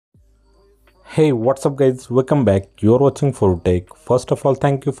Hey, what's up guys, welcome back. You're watching Tech. First of all,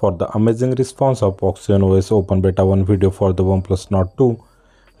 thank you for the amazing response of OxygenOS Open Beta 1 video for the OnePlus Nord 2.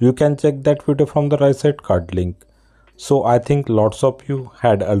 You can check that video from the right side card link. So I think lots of you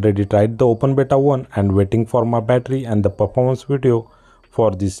had already tried the Open Beta 1 and waiting for my battery and the performance video for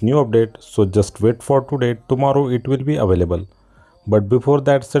this new update. So just wait for today, tomorrow it will be available. But before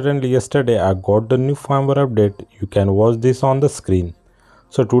that, suddenly yesterday I got the new firmware update. You can watch this on the screen.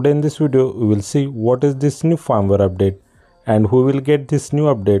 So today in this video we will see what is this new firmware update and who will get this new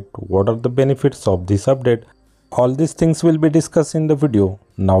update, what are the benefits of this update. All these things will be discussed in the video.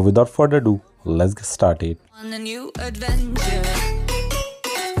 Now without further ado, let's get started. On a new adventure.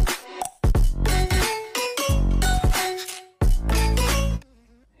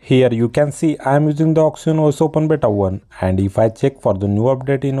 Here you can see I am using the OxygenOS Open Beta 1, and if I check for the new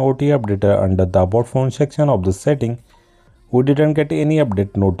update in OT Updater under the About Phone section of the setting, we didn't get any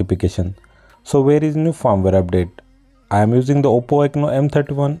update notification. So where is new firmware update? I am using the Oppo Ekno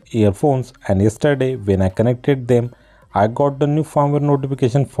M31 earphones, and yesterday when I connected them, I got the new firmware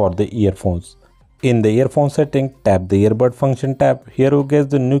notification for the earphones. In the earphone setting, tap the earbud function tab. Here you get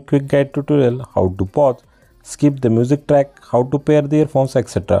the new quick guide tutorial, how to pause, skip the music track, how to pair the earphones,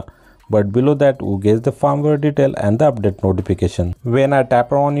 etc. But below that we get the firmware detail and the update notification. When I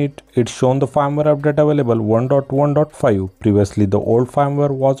tap on it, it's shown the firmware update available 1.1.5. Previously the old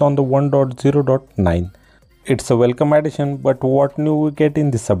firmware was on the 1.0.9. It's a welcome addition, but what new we get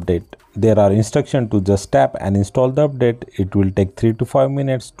in this update? There are instructions to just tap and install the update. It will take 3 to 5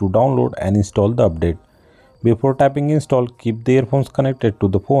 minutes to download and install the update. Before tapping install, keep the earphones connected to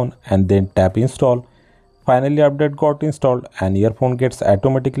the phone and then tap install. Finally, update got installed and earphone gets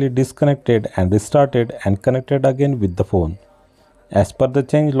automatically disconnected and restarted and connected again with the phone. As per the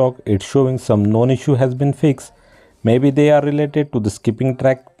changelog, it's showing some known issue has been fixed. Maybe they are related to the skipping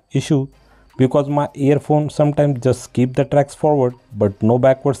track issue, because my earphone sometimes just skip the tracks forward but no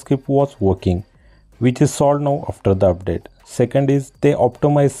backward skip was working, which is solved now after the update. Second is they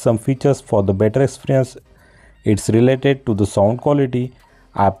optimize some features for the better experience. It's related to the sound quality.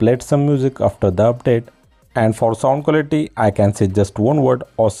 I played some music after the update. And for sound quality, I can say just one word: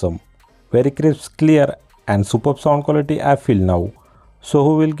 awesome. Very crisp, clear and superb sound quality I feel now. So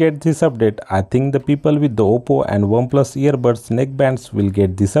who will get this update? I think the people with the Oppo and OnePlus earbuds neckbands will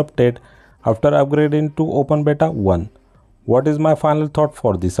get this update after upgrading to Open Beta 1. What is my final thought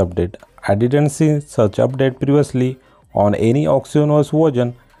for this update? I didn't see such update previously on any OxygenOS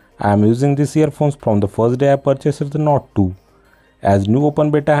version. I am using these earphones from the first day I purchased the Nord 2. As new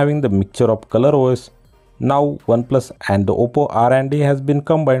Open Beta having the mixture of color OS, now OnePlus and the Oppo R&D has been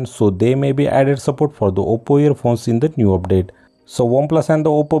combined, so they may be added support for the Oppo earphones in the new update. So OnePlus and the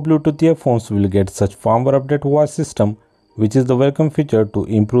Oppo Bluetooth earphones will get such firmware update voice system, which is the welcome feature to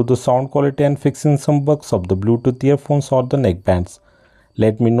improve the sound quality and fixing some bugs of the Bluetooth earphones or the neckbands.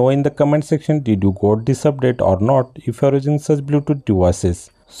 Let me know in the comment section, did you got this update or not if you are using such Bluetooth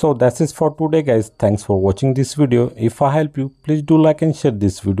devices. So that's it for today guys. Thanks for watching this video. If I help you, please do like and share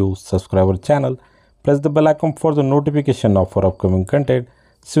this video, subscribe our channel, press the bell icon for the notification of our upcoming content.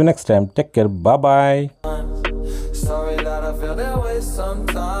 See you next time. Take care. Bye bye. Sorry that I feel that way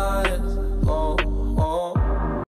sometimes.